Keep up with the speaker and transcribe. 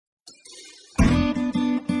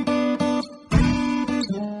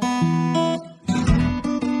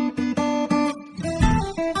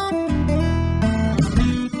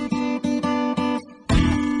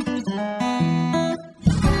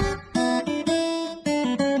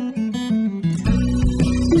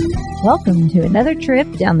Welcome to another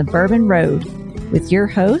trip down the Bourbon Road with your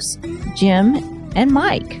hosts, Jim and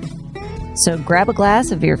Mike. So grab a glass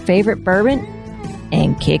of your favorite bourbon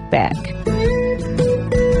and kick back.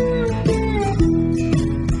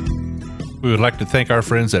 We would like to thank our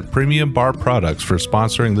friends at Premium Bar Products for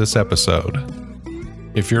sponsoring this episode.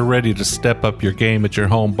 If you're ready to step up your game at your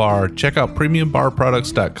home bar, check out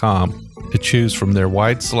PremiumBarProducts.com to choose from their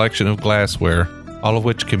wide selection of glassware, all of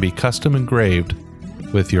which can be custom engraved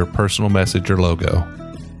with your personal message or logo.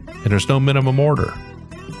 And there's no minimum order.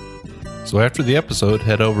 So after the episode,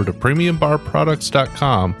 head over to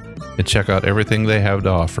PremiumBarProducts.com and check out everything they have to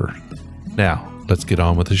offer. Now, let's get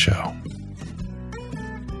on with the show.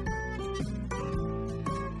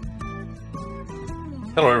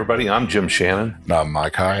 Hello, everybody. I'm Jim Shannon. And I'm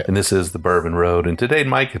Mike Hyatt. And this is the Bourbon Road. And today,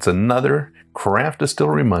 Mike, it's another Craft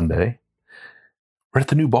Distillery Monday. We're at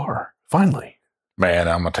the new bar, finally. Man,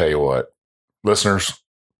 I'm going to tell you what. Listeners,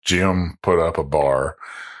 Jim put up a bar.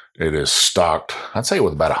 It is stocked, I'd say,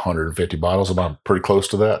 with about 150 bottles, about pretty close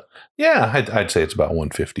to that. Yeah, I'd say it's about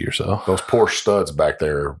 150 or so. Those poor studs back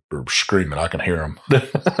there are screaming. I can hear them.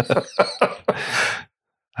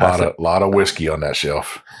 A lot of whiskey on that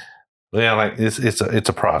shelf. Yeah, like it's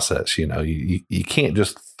a process, you know. You can't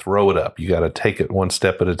just throw it up. You got to take it one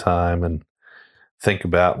step at a time and think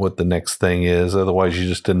about what the next thing is. Otherwise, you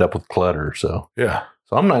just end up with clutter. So yeah.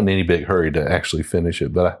 So I'm not in any big hurry to actually finish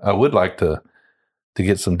it, but I would like to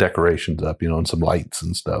get some decorations up, you know, and some lights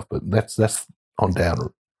and stuff. But that's on down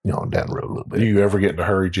the road a little bit. Do you ever get in a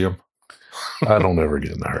hurry, Jim? I don't ever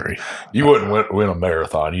get in a hurry. You wouldn't win a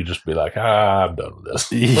marathon. You'd just be like, I'm done with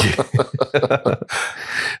this. Yeah.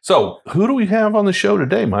 So who do we have on the show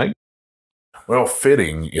today, Mike? Well,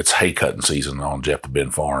 fitting, it's hay cutting season on Jeff the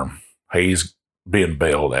Ben farm. Hay's being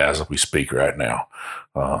baled as we speak right now.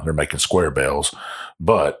 They're making square bales.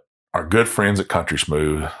 But our good friends at Country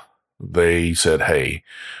Smooth, they said, hey,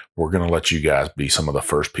 we're going to let you guys be some of the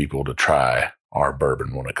first people to try our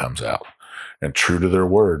bourbon when it comes out. And true to their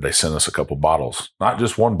word, they sent us a couple bottles, not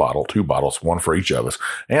just one bottle, 2 bottles, one for each of us,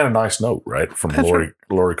 and a nice note, right? From Lori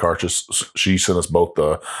Carcich. She sent us both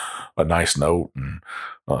a nice note and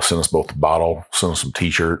sent us both a bottle, sent us some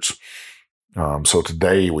T-shirts. So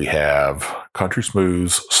today we have Country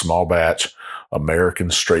Smooth's small batch American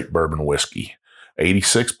Straight Bourbon whiskey,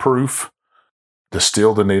 86 proof,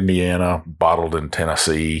 distilled in Indiana, bottled in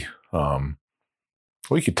Tennessee.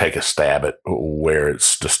 We could take a stab at where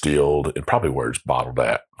it's distilled and probably where it's bottled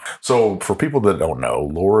at. So for people that don't know,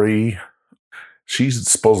 Lori, she's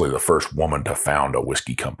supposedly the first woman to found a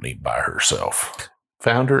whiskey company by herself.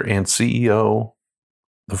 Founder and CEO,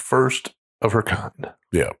 the first of her kind.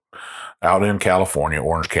 Yeah. Out in California,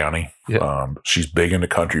 Orange County. Yeah. She's big into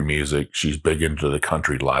country music. She's big into the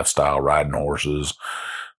country lifestyle, riding horses.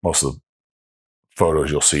 Most of the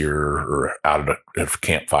photos you'll see her or out at a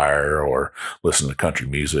campfire or listening to country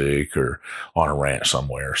music or on a ranch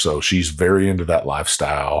somewhere. So she's very into that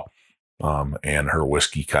lifestyle, and her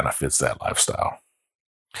whiskey kind of fits that lifestyle.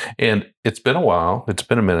 And it's been a while. It's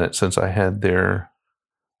been a minute since I had their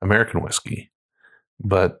American whiskey,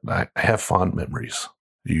 but I have fond memories.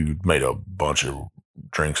 You made a bunch of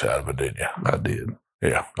drinks out of it, didn't you? I did.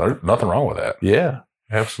 Yeah. There's nothing wrong with that. Yeah.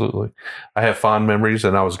 Absolutely. I have fond memories,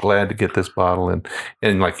 and I was glad to get this bottle.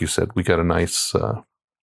 And like you said, we got a nice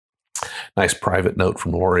private note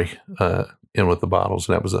from Lori in with the bottles,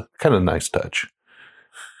 and that was a kind of nice touch.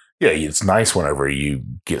 Yeah, it's nice whenever you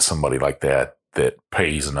get somebody like that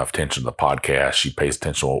pays enough attention to the podcast. She pays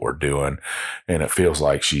attention to what we're doing, and it feels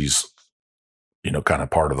like she's, you know, kind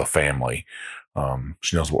of part of the family.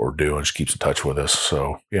 She knows what we're doing. She keeps in touch with us.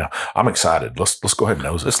 So yeah, I'm excited. Let's go ahead and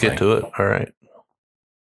nose this. Let's get to it. All right.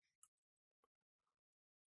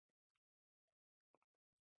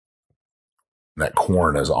 That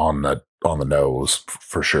corn is on the nose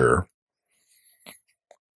for sure.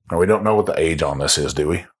 Now, we don't know what the age on this is, do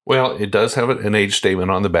we? Well, it does have an age statement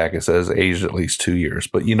on the back. It says aged at least 2 years.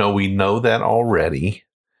 But, you know, we know that already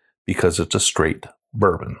because it's a straight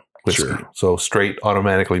bourbon whiskey. Sure. So straight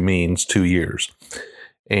automatically means 2 years.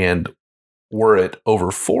 And were it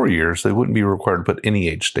over 4 years, they wouldn't be required to put any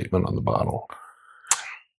age statement on the bottle.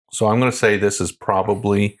 So I'm going to say this is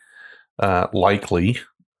probably likely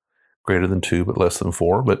greater than 2, but less than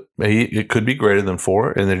 4. But maybe it could be greater than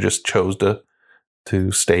 4, and they just chose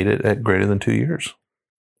to state it at greater than 2 years.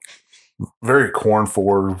 Very corn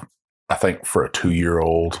forward, I think, for a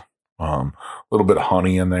 2-year-old. A little bit of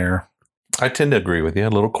honey in there. I tend to agree with you. A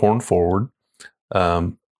little corn forward,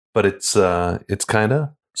 but it's kind of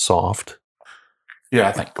soft. Yeah,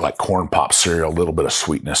 I think like corn pop cereal, a little bit of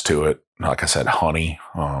sweetness to it. Like I said, honey.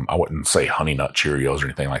 I wouldn't say Honey Nut Cheerios or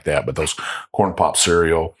anything like that, but those corn pop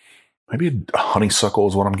cereal, maybe a honeysuckle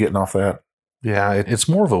is what I'm getting off that. Yeah, it's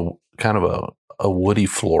more of a kind of a woody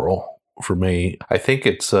floral for me. I think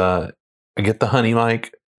it's I get the honey,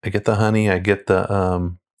 Mike. I get the honey. I get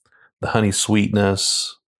the honey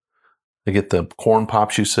sweetness. I get the corn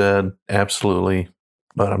pops you said, absolutely.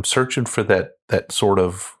 But I'm searching for that sort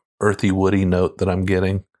of earthy, woody note that I'm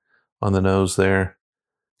getting on the nose there.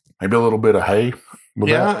 Maybe a little bit of hay.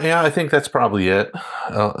 Yeah, I think that's probably it.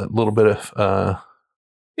 A little bit of a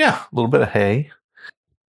little bit of hay.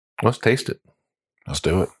 Let's taste it. Let's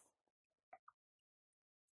do it.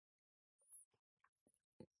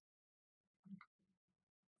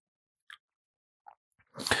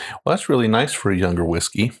 Well, that's really nice for a younger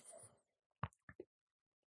whiskey.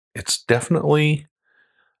 It's definitely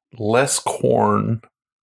less corn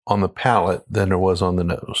on the palate than there was on the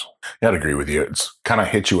nose. Yeah, I'd agree with you. It's kind of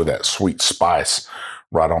hit you with that sweet spice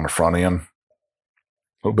right on the front end.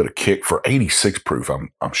 A little bit of kick for 86 proof.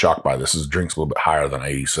 I'm shocked by this. This drink's a little bit higher than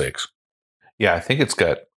 86. Yeah, I think it's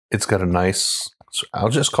got a nice. I'll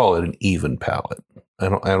just call it an even palate. I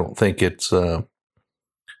don't think it's not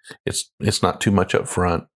too much up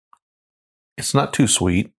front. It's not too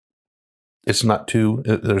sweet. It's not too.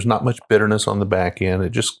 There's not much bitterness on the back end.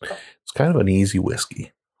 It's kind of an easy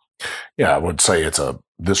whiskey. Yeah, I would say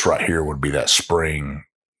this right here would be that spring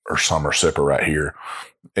or summer sipper right here.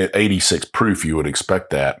 At 86 proof, you would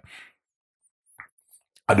expect that.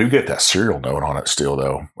 I do get that cereal note on it still,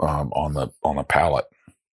 though, on the palate.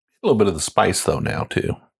 A little bit of the spice, though, now,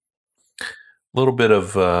 too. A little bit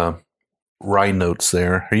of rye notes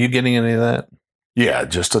there. Are you getting any of that? Yeah,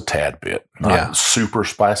 just a tad bit. Not super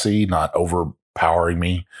spicy, not overpowering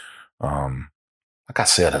me. Like I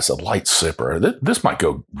said, it's a light sipper. This might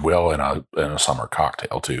go well in a summer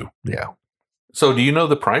cocktail, too. Yeah. So do you know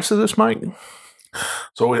the price of this, Mike?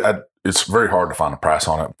 So it's very hard to find a price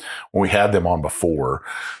on it. When we had them on before,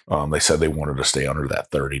 they said they wanted to stay under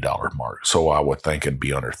that $30 mark. So I would think it'd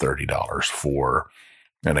be under $30 for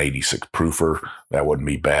an 86 proofer. That wouldn't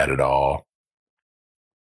be bad at all.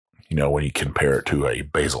 You know, when you compare it to a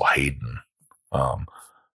Basil Hayden,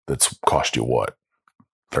 that's cost you what?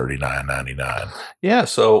 $39.99. Yeah.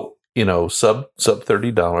 So, sub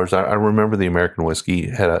 $30. I remember the American whiskey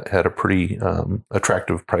had a pretty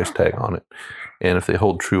attractive price tag on it. And if they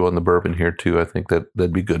hold true on the bourbon here too, I think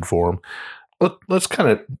that'd be good for them. Let's kind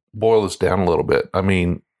of boil this down a little bit. I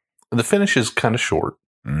mean, the finish is kind of short.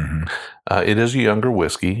 Mm-hmm. It is a younger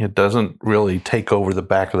whiskey. It doesn't really take over the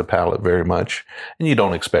back of the palate very much, and you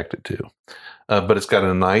don't expect it to. But it's got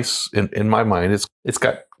a nice, in my mind, it's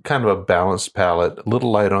got kind of a balanced palate, a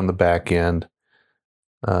little light on the back end,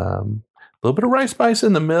 a little bit of rice spice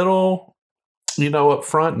in the middle, up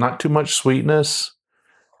front, not too much sweetness.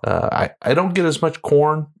 I don't get as much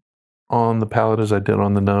corn on the palate as I did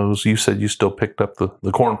on the nose. You said you still picked up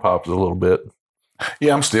the corn pops a little bit.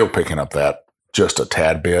 Yeah, I'm still picking up that just a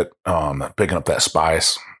tad bit, picking up that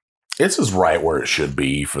spice. This is right where it should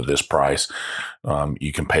be for this price.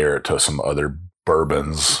 You compare it to some other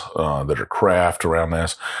bourbons that are craft around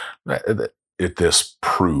this. At this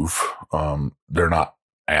proof, they're not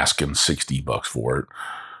asking $60 for it.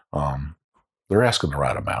 They're asking the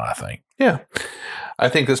right amount, I think. Yeah. I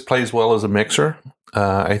think this plays well as a mixer.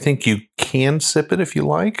 I think you can sip it if you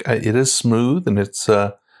like. It is smooth, and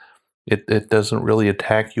it doesn't really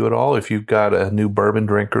attack you at all. If you've got a new bourbon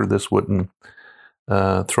drinker, this wouldn't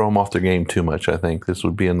throw them off their game too much. I think this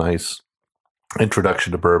would be a nice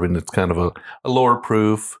introduction to bourbon. It's kind of a lower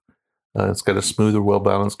proof. It's got a smoother,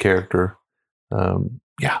 well-balanced character.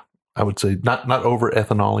 I would say not over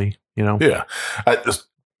ethanol-y, Yeah.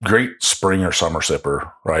 Great spring or summer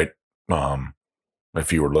sipper, right?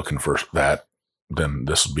 If you were looking for that, then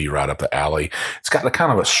this would be right up the alley. It's got a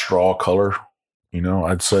kind of a straw color,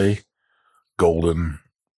 I'd say. Golden.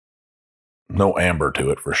 No amber to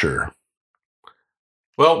it for sure.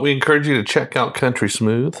 Well, we encourage you to check out Country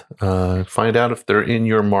Smooth. Find out if they're in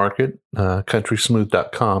your market.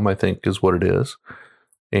 Countrysmooth.com, I think, is what it is.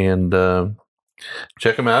 And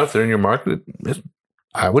check them out if they're in your market.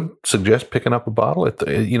 I would suggest picking up a bottle at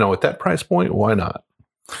that price point. Why not?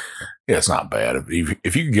 Yeah, it's not bad.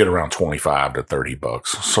 If you can get around $25 to $30,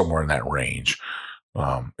 somewhere in that range,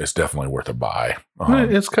 it's definitely worth a buy.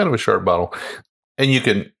 It's kind of a sharp bottle. And you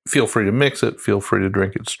can feel free to mix it. Feel free to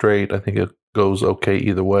drink it straight. I think it goes okay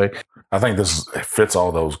either way. I think this fits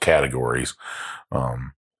all those categories.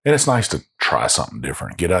 And it's nice to try something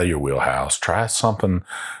different. Get out of your wheelhouse. Try something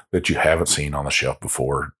that you haven't seen on the shelf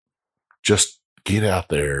before. Just get out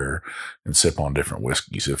there and sip on different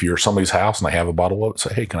whiskeys. If you're at somebody's house and they have a bottle of it,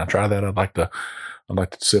 say, hey, can I try that? I'd like to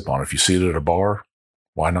sip on it. If you see it at a bar,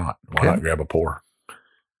 why not? Why not grab a pour?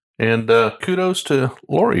 And kudos to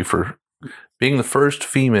Lori for being the first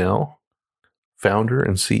female founder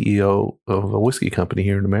and CEO of a whiskey company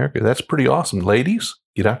here in America. That's pretty awesome. Ladies,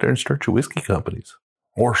 get out there and start your whiskey companies.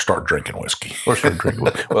 Or start drinking whiskey.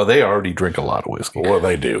 Well, they already drink a lot of whiskey. Well,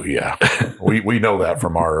 they do, yeah. we know that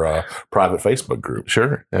from our private Facebook group.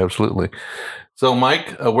 Sure, absolutely. So,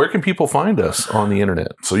 Mike, where can people find us on the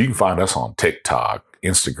internet? So you can find us on TikTok,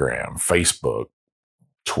 Instagram, Facebook,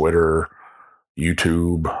 Twitter,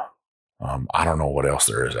 YouTube. I don't know what else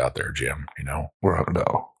there is out there, Jim. You know,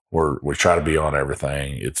 we try to be on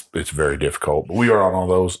everything. It's very difficult, but we are on all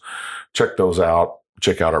those. Check those out.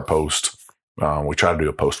 Check out our posts. We try to do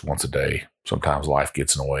a post once a day. Sometimes life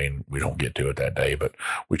gets in the way and we don't get to it that day, but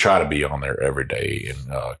we try to be on there every day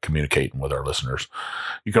and communicating with our listeners.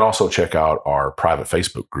 You can also check out our private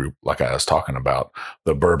Facebook group, like I was talking about,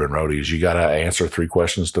 the Bourbon Roadies. You got to answer 3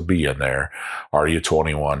 questions to be in there. Are you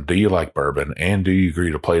 21? Do you like bourbon? And do you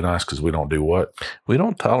agree to play nice? Because we don't do what? We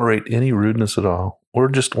don't tolerate any rudeness at all. We're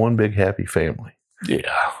just one big happy family.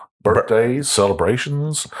 Yeah. Birthdays,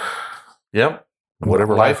 celebrations. Yep.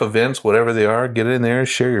 Whatever life events, whatever they are, get in there,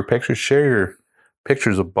 share your pictures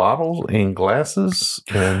of bottles and glasses,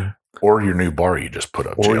 or your new bar you just put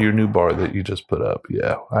up, or Jim. Your new bar that you just put up.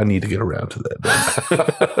 Yeah, I need to get around to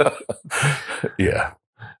that. Yeah.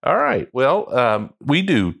 All right. Well, we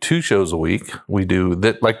do 2 shows a week. We do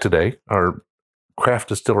that, like today, our Craft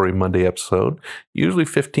Distillery Monday episode, usually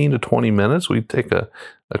 15 to 20 minutes. We take a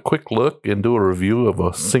quick look and do a review of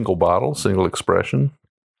a single bottle, single expression.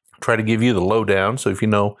 Try to give you the lowdown, so you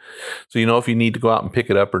know if you need to go out and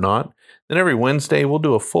pick it up or not. Then every Wednesday we'll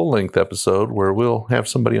do a full length episode where we'll have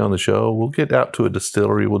somebody on the show. We'll get out to a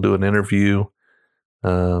distillery. We'll do an interview.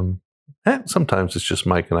 Sometimes it's just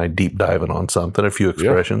Mike and I deep diving on something, a few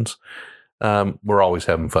expressions. Yep. We're always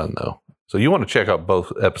having fun though, so you want to check out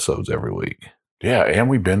both episodes every week. Yeah, and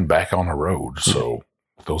we've been back on the road, so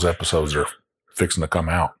those episodes are fixing to come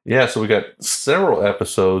out. Yeah, so we got several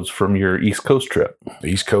episodes from your East Coast trip. The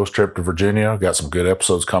East Coast trip to Virginia. Got some good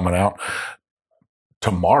episodes coming out.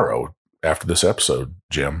 Tomorrow, after this episode,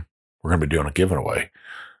 Jim, we're going to be doing a giveaway.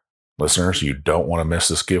 Listeners, you don't want to miss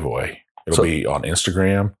this giveaway. It'll be on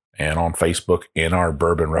Instagram and on Facebook in our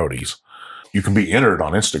Bourbon Roadies. You can be entered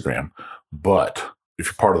on Instagram, but if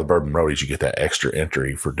you're part of the Bourbon Roadies, you get that extra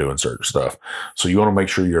entry for doing certain stuff. So you want to make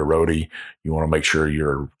sure you're a roadie. You want to make sure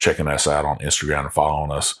you're checking us out on Instagram and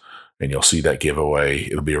following us, and you'll see that giveaway.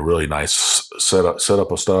 It'll be a really nice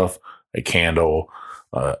setup of stuff, a candle,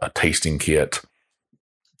 a tasting kit,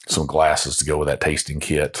 some glasses to go with that tasting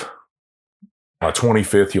kit. On the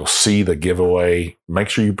 25th, you'll see the giveaway. Make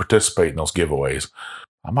sure you participate in those giveaways.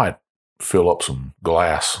 I might fill up some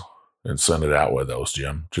glass and send it out with those,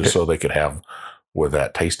 Jim, just so they could have with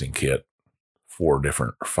that tasting kit 5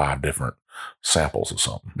 different samples of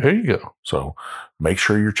something. There you go. So make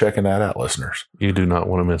sure you're checking that out, listeners. You do not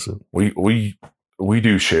want to miss it. We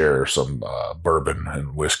do share some bourbon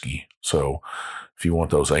and whiskey. So if you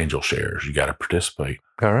want those angel shares, you got to participate.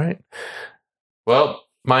 All right. Well,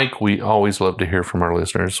 Mike, we always love to hear from our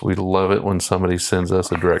listeners. We love it when somebody sends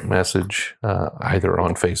us a direct message, either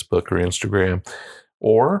on Facebook or Instagram,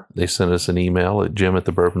 or they send us an email at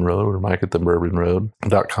jim@thebourbonroad or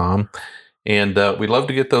mike@thebourbonroad.com. And we love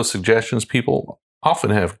to get those suggestions. People often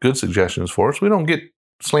have good suggestions for us. We don't get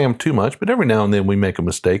slammed too much, but every now and then we make a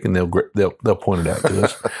mistake and they'll point it out to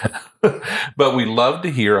us. But we love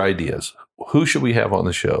to hear ideas. Who should we have on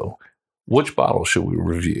the show? Which bottle should we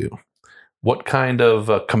review? What kind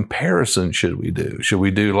of comparison should we do? Should we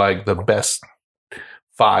do like the best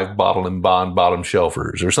 5 bottle and bond bottom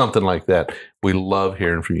shelfers or something like that? We love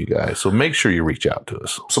hearing from you guys. So make sure you reach out to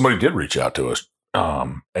us. Somebody did reach out to us.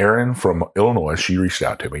 Erin from Illinois, she reached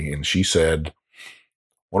out to me and she said,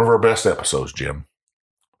 one of our best episodes, Jim,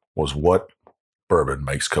 was what bourbon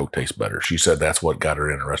makes Coke taste better. She said that's what got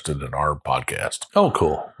her interested in our podcast. Oh,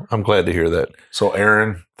 cool. I'm glad to hear that. So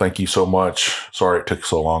Erin, thank you so much. Sorry it took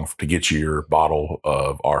so long to get you your bottle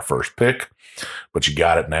of our first pick, but you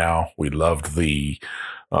got it now. We loved the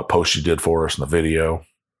post you did for us in the video.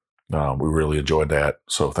 We really enjoyed that.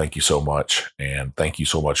 So thank you so much. And thank you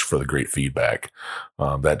so much for the great feedback.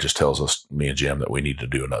 That just tells us, me and Jim, that we need to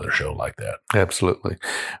do another show like that. Absolutely.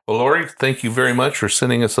 Well, Lori, thank you very much for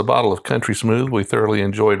sending us a bottle of Country Smooth. We thoroughly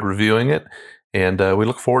enjoyed reviewing it. And we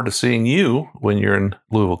look forward to seeing you when you're in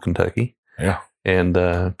Louisville, Kentucky. Yeah. And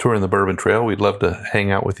touring the Bourbon Trail. We'd love to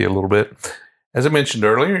hang out with you a little bit. As I mentioned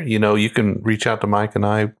earlier, you can reach out to Mike and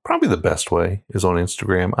I. Probably the best way is on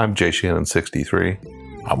Instagram. I'm JShannon63.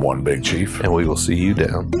 I'm One Big Chief. And we will see you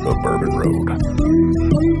down the Bourbon Road.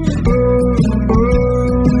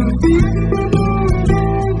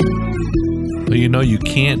 You know, you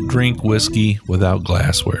can't drink whiskey without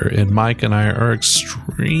glassware, and Mike and I are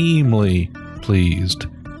extremely pleased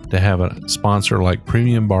to have a sponsor like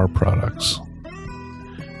Premium Bar Products.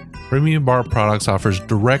 Premium Bar Products offers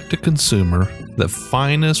direct-to-consumer the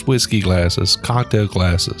finest whiskey glasses, cocktail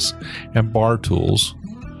glasses, and bar tools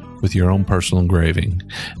with your own personal engraving.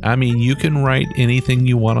 I mean, you can write anything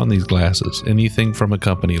you want on these glasses, anything from a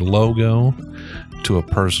company logo to a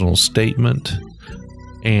personal statement,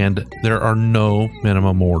 and there are no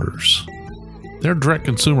minimum orders. Their direct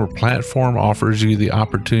consumer platform offers you the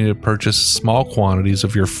opportunity to purchase small quantities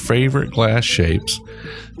of your favorite glass shapes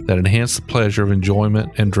that enhance the pleasure of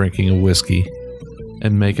enjoyment and drinking a whiskey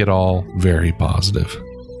and make it all very positive.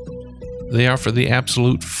 They offer the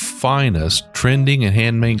absolute finest trending and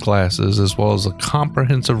handmade glasses, as well as a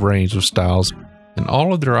comprehensive range of styles, and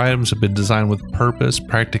all of their items have been designed with purpose,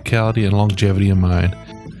 practicality, and longevity in mind.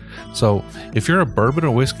 So if you're a bourbon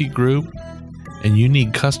or whiskey group and you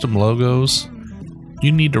need custom logos,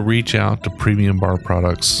 you need to reach out to Premium Bar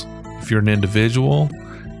Products. If you're an individual,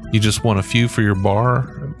 you just want a few for your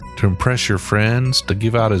bar to impress your friends, to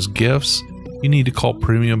give out as gifts, you need to call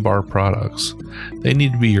Premium Bar Products. They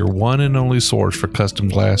need to be your one and only source for custom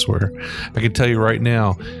glassware. I can tell you right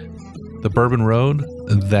now, the Bourbon Road,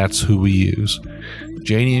 that's who we use.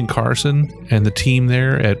 Janie and Carson and the team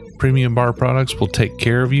there at Premium Bar Products will take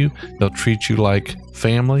care of you. They'll treat you like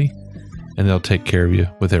family, and they'll take care of you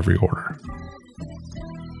with every order.